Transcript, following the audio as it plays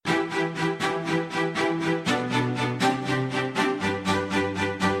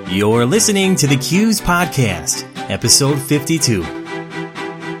You're listening to the Q's Podcast, episode 52.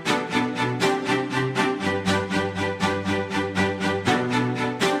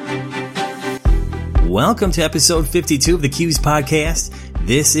 Welcome to episode 52 of the Q's Podcast.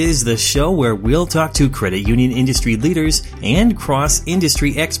 This is the show where we'll talk to credit union industry leaders and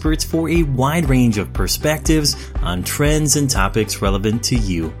cross-industry experts for a wide range of perspectives on trends and topics relevant to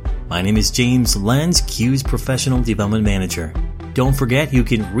you. My name is James Lenz, Q's Professional Development Manager. Don't forget, you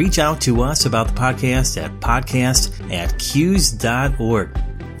can reach out to us about the podcast at podcast@qs.org.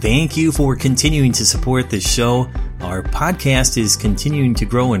 Thank you for continuing to support this show. Our podcast is continuing to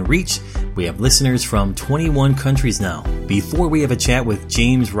grow and reach. We have listeners from 21 countries now. Before we have a chat with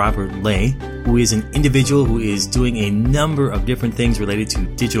James Robert Lay, who is an individual who is doing a number of different things related to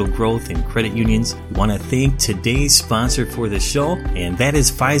digital growth in credit unions, I want to thank today's sponsor for the show, and that is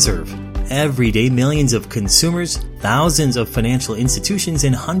Fiserv. Every day, millions of consumers, thousands of financial institutions,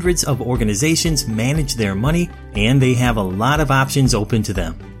 and hundreds of organizations manage their money, and they have a lot of options open to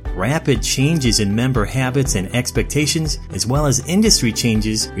them. Rapid changes in member habits and expectations, as well as industry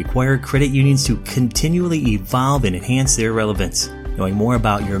changes, require credit unions to continually evolve and enhance their relevance. Knowing more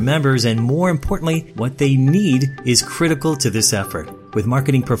about your members and, more importantly, what they need is critical to this effort. With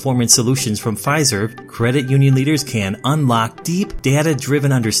marketing performance solutions from Fiserv, credit union leaders can unlock deep,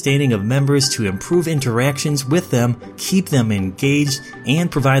 data-driven understanding of members to improve interactions with them, keep them engaged,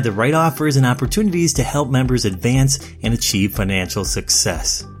 and provide the right offers and opportunities to help members advance and achieve financial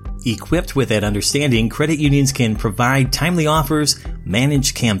success. Equipped with that understanding, credit unions can provide timely offers,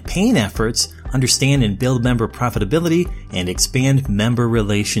 manage campaign efforts, understand and build member profitability, and expand member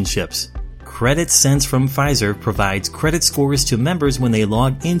relationships. Credit Sense from Fiserv provides credit scores to members when they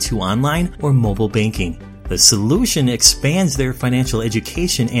log into online or mobile banking. The solution expands their financial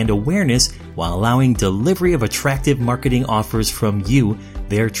education and awareness while allowing delivery of attractive marketing offers from you,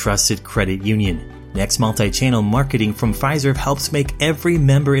 their trusted credit union. Next multi-channel marketing from Fiserv helps make every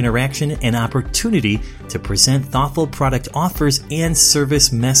member interaction an opportunity to present thoughtful product offers and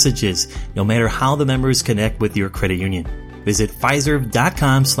service messages, no matter how the members connect with your credit union. Visit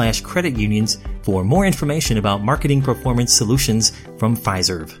Fiserv.com/credit unions for more information about marketing performance solutions from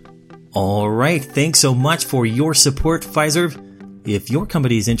Fiserv. All right, thanks so much for your support, Fiserv. If your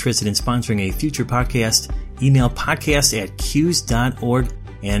company is interested in sponsoring a future podcast, email podcast@qs.org.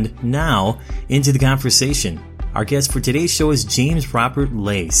 And now, into the conversation. Our guest for today's show is James Robert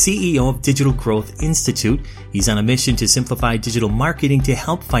Lay, CEO of Digital Growth Institute. He's on a mission to simplify digital marketing to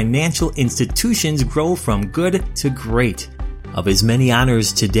help financial institutions grow from good to great. Of his many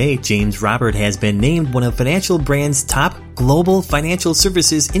honors to date, James Robert has been named one of Financial Brand's top global financial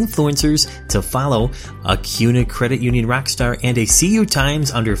services influencers to follow, a CUNA Credit Union Rockstar, and a CU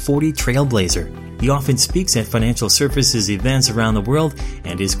Times Under 40 Trailblazer. He often speaks at financial services events around the world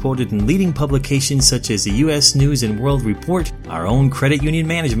and is quoted in leading publications such as the U.S. News and World Report, Our Own Credit Union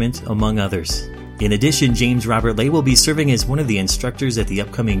Management, among others. In addition, James Robert Lay will be serving as one of the instructors at the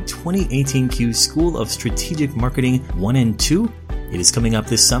upcoming 2018 Q School of Strategic Marketing 1 and 2. It is coming up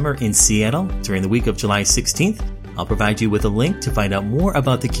this summer in Seattle during the week of July 16th. I'll provide you with a link to find out more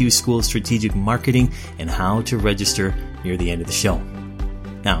about the Q School of Strategic Marketing and how to register near the end of the show.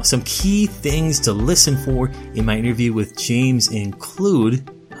 Now, some key things to listen for in my interview with James include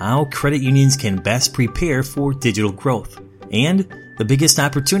how credit unions can best prepare for digital growth and the biggest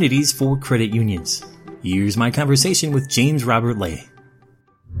opportunities for credit unions. Here's my conversation with James Robert Lay.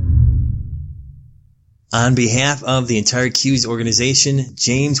 On behalf of the entire Q's organization,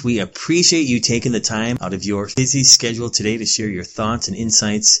 James, we appreciate you taking the time out of your busy schedule today to share your thoughts and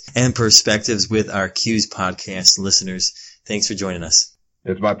insights and perspectives with our Q's podcast listeners. Thanks for joining us.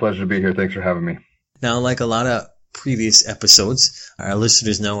 It's my pleasure to be here. Thanks for having me. Now, like a lot of previous episodes, our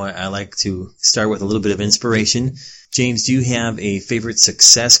listeners know I like to start with a little bit of inspiration. James, do you have a favorite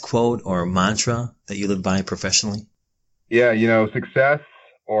success quote or mantra that you live by professionally? Yeah, success,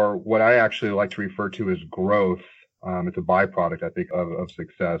 or what I actually like to refer to as growth, it's a byproduct, I think, of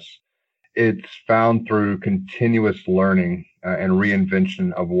success. It's found through continuous learning and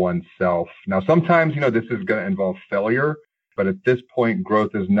reinvention of oneself. Now, sometimes, this is going to involve failure. But at this point,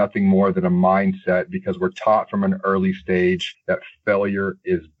 growth is nothing more than a mindset because we're taught from an early stage that failure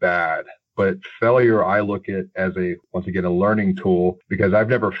is bad. But failure, I look at as once again, a learning tool because I've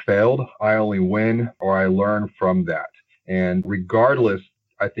never failed. I only win or I learn from that. And regardless,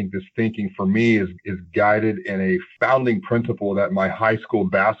 I think this thinking for me is guided in a founding principle that my high school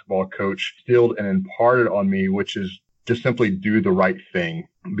basketball coach instilled and imparted on me, which is just simply do the right thing.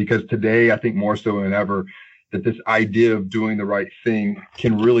 Because today, I think more so than ever, that this idea of doing the right thing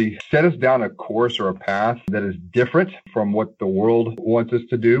can really set us down a course or a path that is different from what the world wants us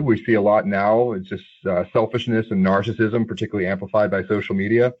to do. We see a lot now. It's just selfishness and narcissism, particularly amplified by social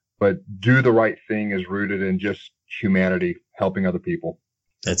media. But do the right thing is rooted in just humanity, helping other people.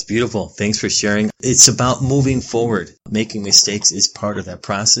 That's beautiful. Thanks for sharing. It's about moving forward. Making mistakes is part of that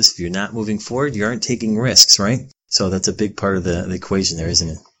process. If you're not moving forward, you aren't taking risks, right? So that's a big part of the equation there, isn't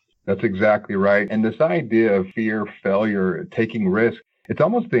it? That's exactly right. And this idea of fear, failure, taking risk, it's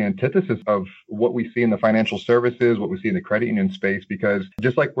almost the antithesis of what we see in the financial services, what we see in the credit union space, because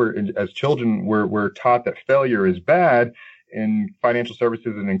just like as children, we're taught that failure is bad. In financial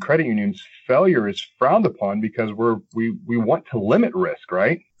services and in credit unions, failure is frowned upon because we want to limit risk,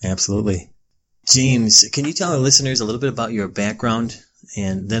 right? Absolutely. James, can you tell our listeners a little bit about your background?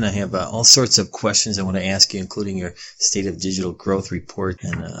 And then I have all sorts of questions I want to ask you, including your State of Digital Growth report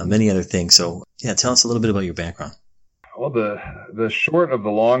and many other things. So, yeah, tell us a little bit about your background. Well, the short of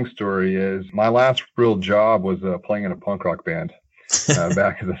the long story is my last real job was playing in a punk rock band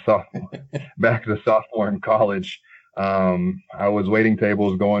back as a sophomore in college. I was waiting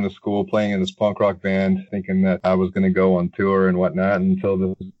tables, going to school, playing in this punk rock band, thinking that I was going to go on tour and whatnot, until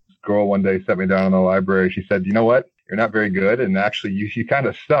this girl one day sat me down in the library. She said, "You know what? You're not very good, and actually you kind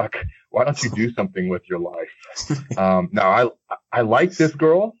of suck. Why don't you do something with your life?" Now I liked this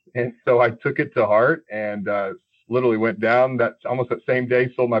girl, and so I took it to heart and literally went down almost that same day,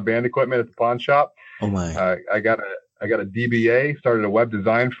 sold my band equipment at the pawn shop. Oh my! I got a DBA, started a web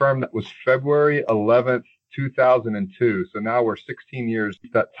design firm. That was February 11th. 2002. So now we're 16 years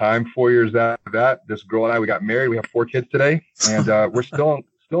that time, 4 years after that. This girl and I, we got married. We have 4 kids today, and we're still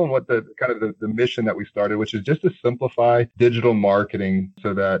in what the mission that we started, which is just to simplify digital marketing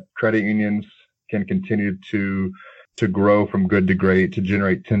so that credit unions can continue to grow from good to great, to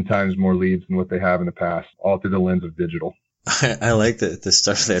generate 10 times more leads than what they have in the past, all through the lens of digital. I like the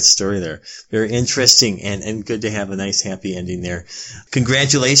start of that story there. Very interesting and good to have a nice happy ending there.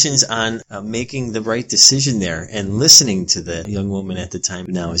 Congratulations on making the right decision there and listening to the young woman at the time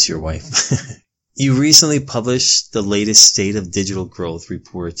who now is your wife. You recently published the latest State of Digital Growth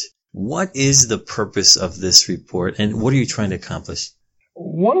report. What is the purpose of this report and what are you trying to accomplish?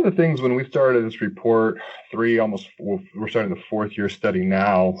 One of the things when we started this report, we're starting the 4th year study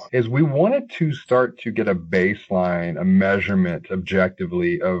now, is we wanted to start to get a baseline, a measurement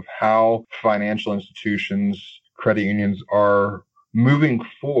objectively of how financial institutions, credit unions are moving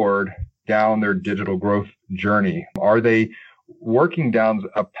forward down their digital growth journey. Are they working down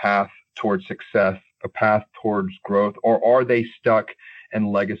a path towards success, a path towards growth, or are they stuck and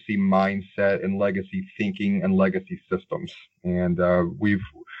legacy mindset and legacy thinking and legacy systems? And we've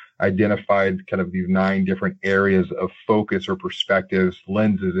identified kind of these 9 different areas of focus or perspectives,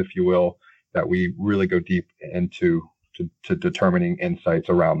 lenses, if you will, that we really go deep into to determining insights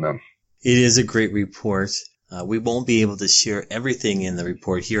around them. It is a great report. We won't be able to share everything in the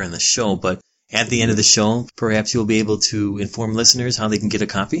report here on the show, but at the end of the show, perhaps you'll be able to inform listeners how they can get a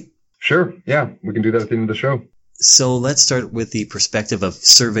copy? Sure. Yeah, we can do that at the end of the show. So let's start with the perspective of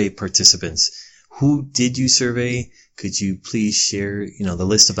survey participants. Who did you survey? Could you please share, the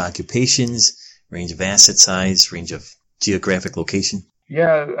list of occupations, range of asset size, range of geographic location?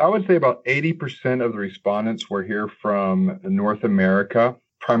 Yeah, I would say about 80% of the respondents were here from North America,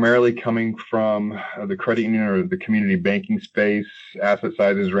 primarily coming from the credit union or the community banking space. Asset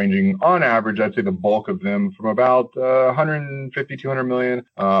sizes ranging on average, I'd say the bulk of them from about 150, 200 million,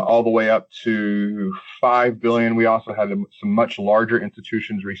 all the way up to 5 billion. We also had some much larger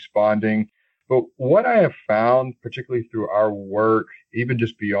institutions responding. But what I have found, particularly through our work, even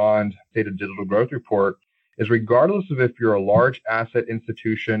just beyond State of Digital Growth report, is regardless of if you're a large asset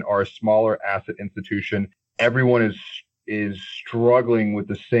institution or a smaller asset institution, everyone is struggling with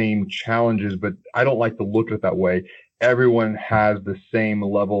the same challenges, but I don't like to look at it that way. Everyone has the same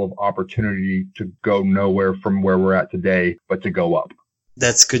level of opportunity to go nowhere from where we're at today, but to go up.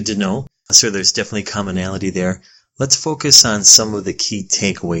 That's good to know. So there's definitely commonality there. Let's focus on some of the key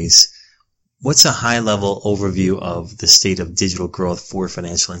takeaways. What's a high-level overview of the state of digital growth for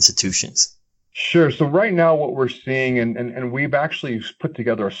financial institutions? Sure. So right now what we're seeing, and we've actually put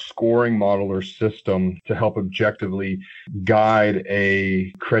together a scoring model or system to help objectively guide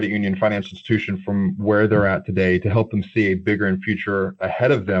a credit union financial institution from where they're at today to help them see a bigger and future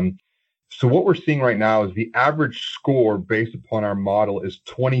ahead of them. So what we're seeing right now is the average score based upon our model is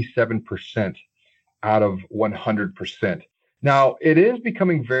 27% out of 100%. Now, it is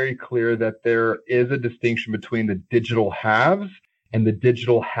becoming very clear that there is a distinction between the digital haves and the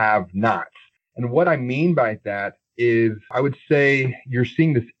digital have-nots. And what I mean by that is I would say you're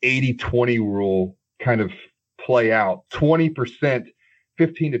seeing this 80-20 rule kind of play out. 20%,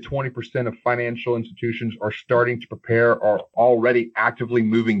 15 to 20% of financial institutions are starting to prepare or already actively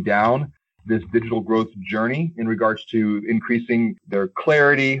moving down this digital growth journey in regards to increasing their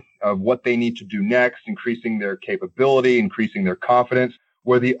clarity of what they need to do next, increasing their capability, increasing their confidence,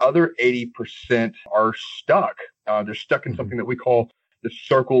 where the other 80% are stuck. They're stuck in something that we call the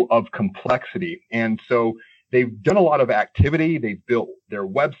circle of complexity. And so they've done a lot of activity. They've built their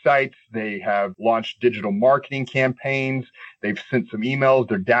websites. They have launched digital marketing campaigns. They've sent some emails.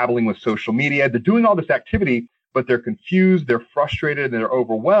 They're dabbling with social media. They're doing all this activity, but they're confused. They're frustrated and they're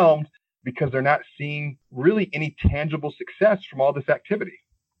overwhelmed because they're not seeing really any tangible success from all this activity.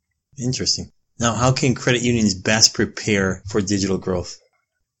 Interesting. Now, how can credit unions best prepare for digital growth?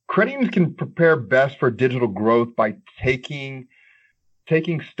 Credit unions can prepare best for digital growth by taking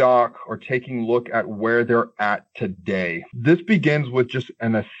stock or taking a look at where they're at today. This begins with just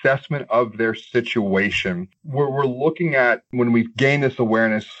an assessment of their situation, where we're looking at, when we've gained this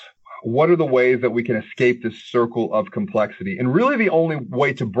awareness, what are the ways that we can escape this circle of complexity? And really the only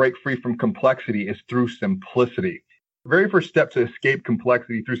way to break free from complexity is through simplicity. The very first step to escape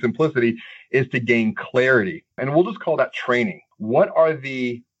complexity through simplicity is to gain clarity. And we'll just call that training. What are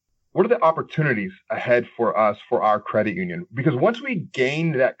the opportunities ahead for us, for our credit union? Because once we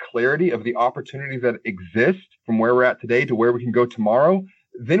gain that clarity of the opportunities that exist from where we're at today to where we can go tomorrow,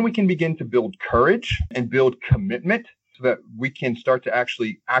 then we can begin to build courage and build commitment so that we can start to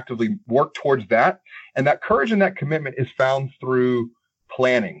actually actively work towards that. And that courage and that commitment is found through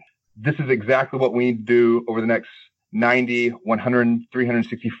planning. This is exactly what we need to do over the next 90, 100,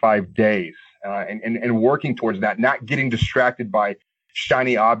 365 days, and working towards that, not getting distracted by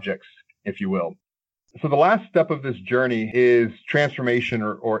shiny objects, if you will. So the last step of this journey is transformation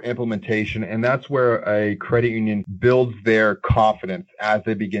or implementation. And that's where a credit union builds their confidence as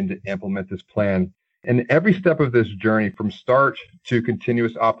they begin to implement this plan. And every step of this journey from start to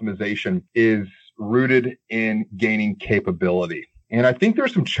continuous optimization is rooted in gaining capability. And I think there are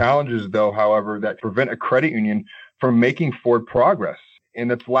some challenges, though, however, that prevent a credit union from making forward progress.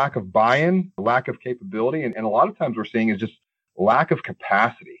 And that's lack of buy-in, lack of capability. And a lot of times we're seeing is just lack of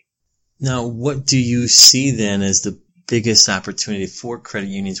capacity. Now, what do you see then as the biggest opportunity for credit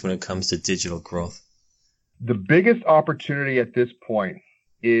unions when it comes to digital growth? The biggest opportunity at this point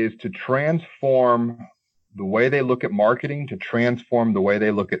is to transform the way they look at marketing, to transform the way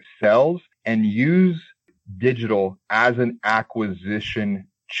they look at sales, and use digital as an acquisition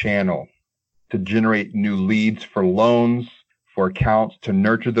channel to generate new leads for loans, for accounts, to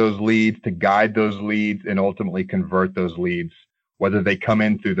nurture those leads, to guide those leads, and ultimately convert those leads, whether they come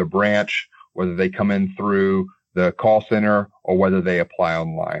in through the branch, whether they come in through the call center, or whether they apply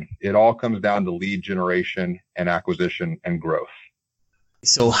online. It all comes down to lead generation and acquisition and growth.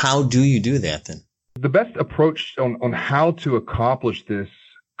 So how do you do that then? The best approach on how to accomplish this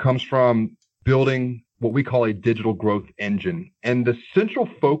comes from building what we call a digital growth engine. And the central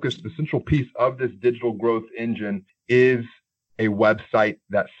focus, the central piece of this digital growth engine is a website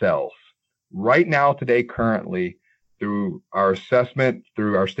that sells. Right now, today, currently, through our assessment,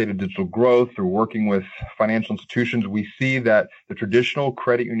 through our state of digital growth, through working with financial institutions, we see that the traditional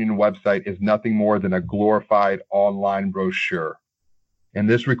credit union website is nothing more than a glorified online brochure. And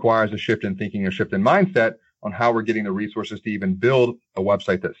this requires a shift in thinking, a shift in mindset on how we're getting the resources to even build a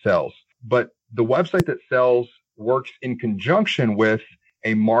website that sells. But the website that sells works in conjunction with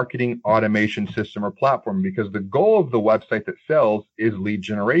a marketing automation system or platform, because the goal of the website that sells is lead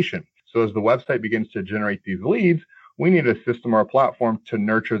generation. So as the website begins to generate these leads, we need a system or a platform to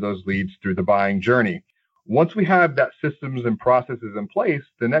nurture those leads through the buying journey. Once we have that systems and processes in place,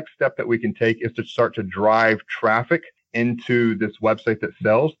 the next step that we can take is to start to drive traffic into this website that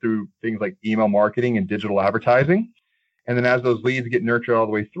sells through things like email marketing and digital advertising. And then as those leads get nurtured all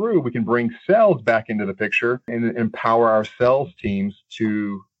the way through, we can bring sales back into the picture and empower our sales teams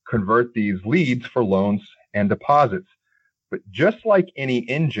to convert these leads for loans and deposits. But just like any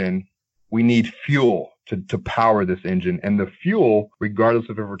engine, we need fuel to power this engine. And the fuel, regardless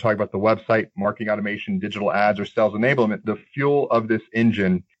of if we're talking about the website, marketing automation, digital ads, or sales enablement, the fuel of this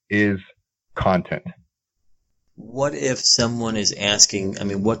engine is content. What if someone is asking,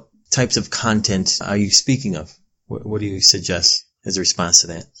 what types of content are you speaking of? What do you suggest as a response to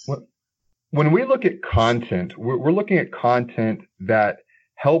that? When we look at content, we're looking at content that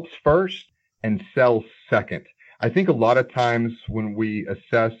helps first and sells second. I think a lot of times when we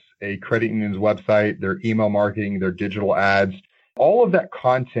assess a credit union's website, their email marketing, their digital ads, all of that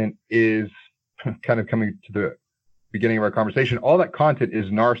content is kind of coming to the beginning of our conversation. All that content is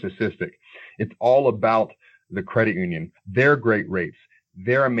narcissistic. It's all about the credit union, their great rates,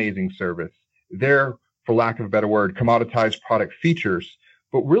 their amazing service, their for lack of a better word, commoditized product features.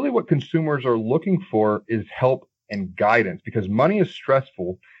 But really what consumers are looking for is help and guidance, because money is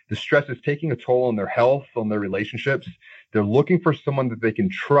stressful. The stress is taking a toll on their health, on their relationships. They're looking for someone that they can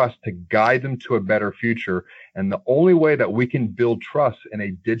trust to guide them to a better future. And the only way that we can build trust in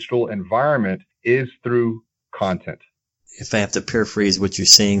a digital environment is through content. If I have to paraphrase what you're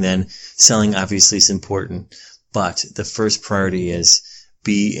saying, then selling obviously is important, but the first priority is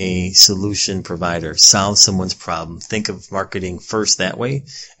be a solution provider, solve someone's problem. Think of marketing first that way,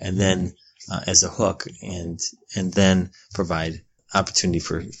 and then as a hook, and then provide opportunity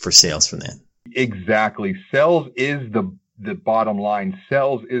for sales from that. Exactly. Sales is the bottom line.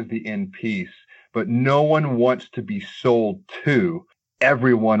 Sales is the end piece, but no one wants to be sold to.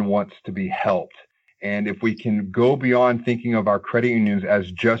 Everyone wants to be helped. And if we can go beyond thinking of our credit unions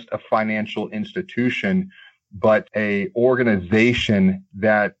as just a financial institution, but a organization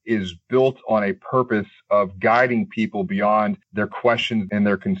that is built on a purpose of guiding people beyond their questions and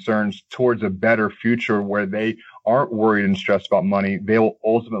their concerns towards a better future where they aren't worried and stressed about money, they will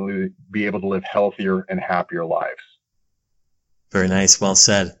ultimately be able to live healthier and happier lives. Very nice. Well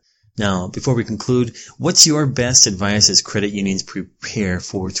said. Now, before we conclude, what's your best advice as credit unions prepare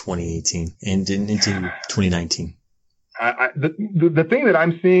for 2018 and into 2019? The thing that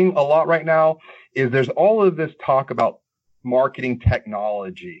I'm seeing a lot right now is there's all of this talk about marketing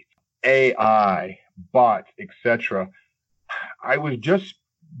technology, AI, bots, etc. I was just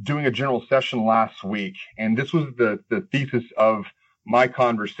doing a general session last week, and this was the thesis of my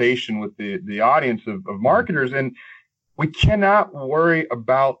conversation with the audience of marketers. And we cannot worry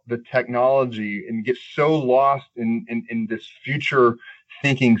about the technology and get so lost in this future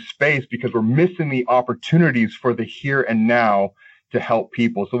thinking space because we're missing the opportunities for the here and now to help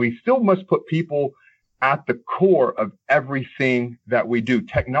people. So we still must put people at the core of everything that we do.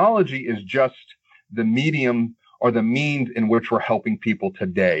 Technology is just the medium or the means in which we're helping people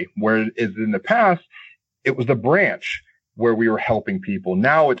today. Whereas in the past, it was the branch where we were helping people.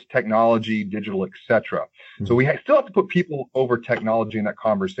 Now it's technology, digital, etc. So we still have to put people over technology in that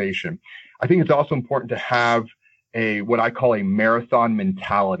conversation. I think it's also important to have what I call a marathon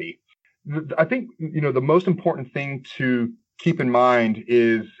mentality. I think, the most important thing to keep in mind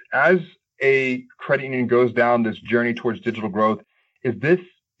is as a credit union goes down this journey towards digital growth, this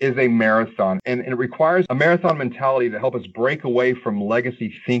is a marathon, and it requires a marathon mentality to help us break away from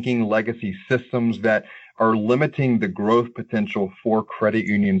legacy thinking, legacy systems that are limiting the growth potential for credit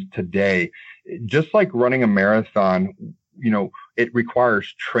unions today. Just like running a marathon, it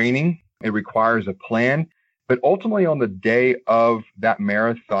requires training, it requires a plan, but ultimately on the day of that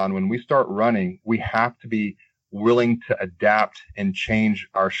marathon, when we start running, we have to be willing to adapt and change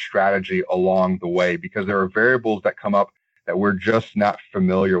our strategy along the way because there are variables that come up that we're just not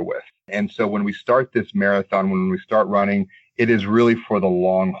familiar with. And so when we start this marathon, when we start running, it is really for the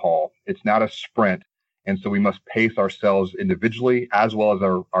long haul. It's not a sprint. And so we must pace ourselves individually as well as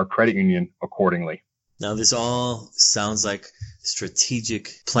our credit union accordingly. Now, this all sounds like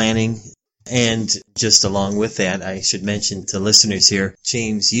strategic planning. And just along with that, I should mention to listeners here,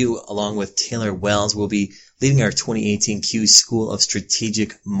 James, you, along with Taylor Wells, will be leading our 2018 Q School of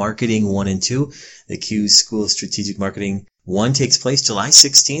Strategic Marketing 1 and 2. The Q School of Strategic Marketing 1 takes place July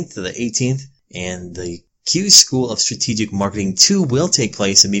 16th to the 18th, and the Q School of Strategic Marketing 2 will take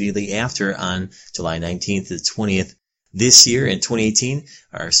place immediately after on July 19th to the 20th. This year in 2018,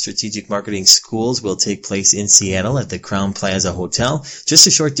 our strategic marketing schools will take place in Seattle at the Crowne Plaza Hotel, just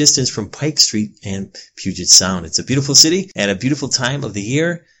a short distance from Pike Street and Puget Sound. It's a beautiful city at a beautiful time of the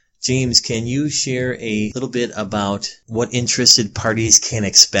year. James, can you share a little bit about what interested parties can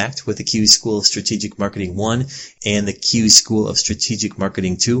expect with the Q School of Strategic Marketing 1 and the Q School of Strategic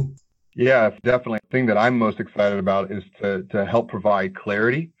Marketing 2? Yeah, definitely. The thing that I'm most excited about is to help provide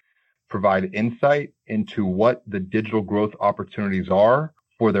clarity, provide insight into what the digital growth opportunities are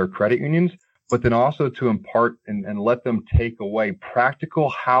for their credit unions, but then also to impart and let them take away practical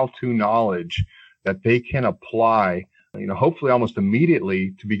how-to knowledge that they can apply, hopefully almost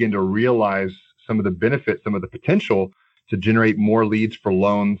immediately to begin to realize some of the benefits, some of the potential to generate more leads for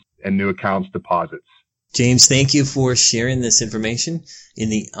loans and new accounts deposits. James, thank you for sharing this information. In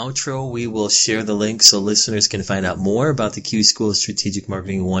the outro, we will share the link so listeners can find out more about the Q School of Strategic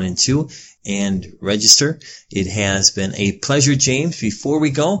Marketing 1 and 2 and register. It has been a pleasure, James. Before we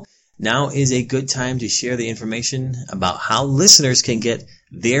go, now is a good time to share the information about how listeners can get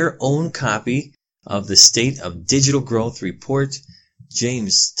their own copy of the State of Digital Growth Report.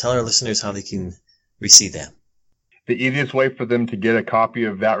 James, tell our listeners how they can receive that. The easiest way for them to get a copy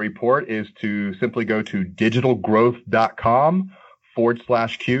of that report is to simply go to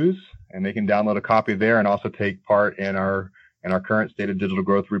digitalgrowth.com/Qs. and they can download a copy there and also take part in our current State of Digital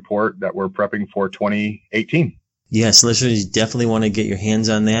Growth report that we're prepping for 2018. Yes, listeners, you definitely want to get your hands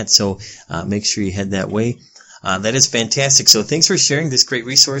on that, so make sure you head that way. That is fantastic. So thanks for sharing this great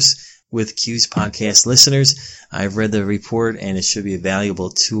resource with Q's podcast listeners. I've read the report, and it should be a valuable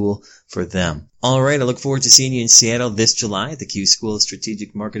tool for them. All right, I look forward to seeing you in Seattle this July at the Q School of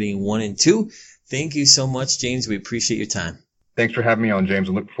Strategic Marketing 1 and 2. Thank you so much, James. We appreciate your time. Thanks for having me on, James.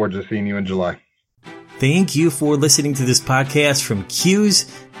 I look forward to seeing you in July. Thank you for listening to this podcast from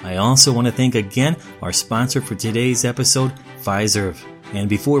Q's. I also want to thank again our sponsor for today's episode, Fiserv. And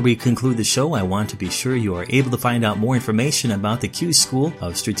before we conclude the show, I want to be sure you are able to find out more information about the Q School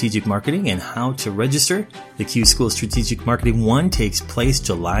of Strategic Marketing and how to register. The Q School of Strategic Marketing 1 takes place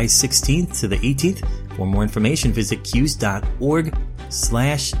July 16th to the 18th. For more information, visit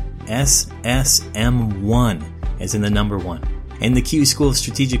qs.org/SSM1, as in the number 1. And the Q School of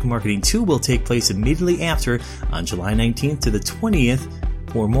Strategic Marketing 2 will take place immediately after on July 19th to the 20th.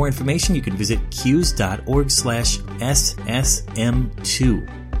 For more information, you can visit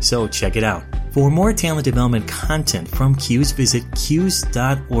qs.org/SSM2. So check it out. For more talent development content from Q's, visit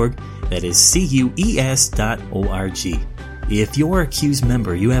qs.org. That is QES.org. If you're a Q's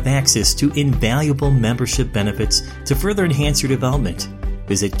member, you have access to invaluable membership benefits to further enhance your development.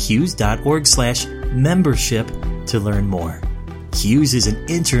 Visit qs.org/membership to learn more. Q's is an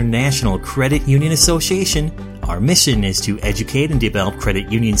international credit union association. Our mission is to educate and develop credit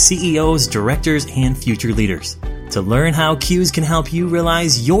union CEOs, directors, and future leaders. To learn how Q's can help you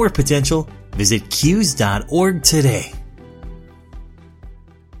realize your potential, visit qs.org today.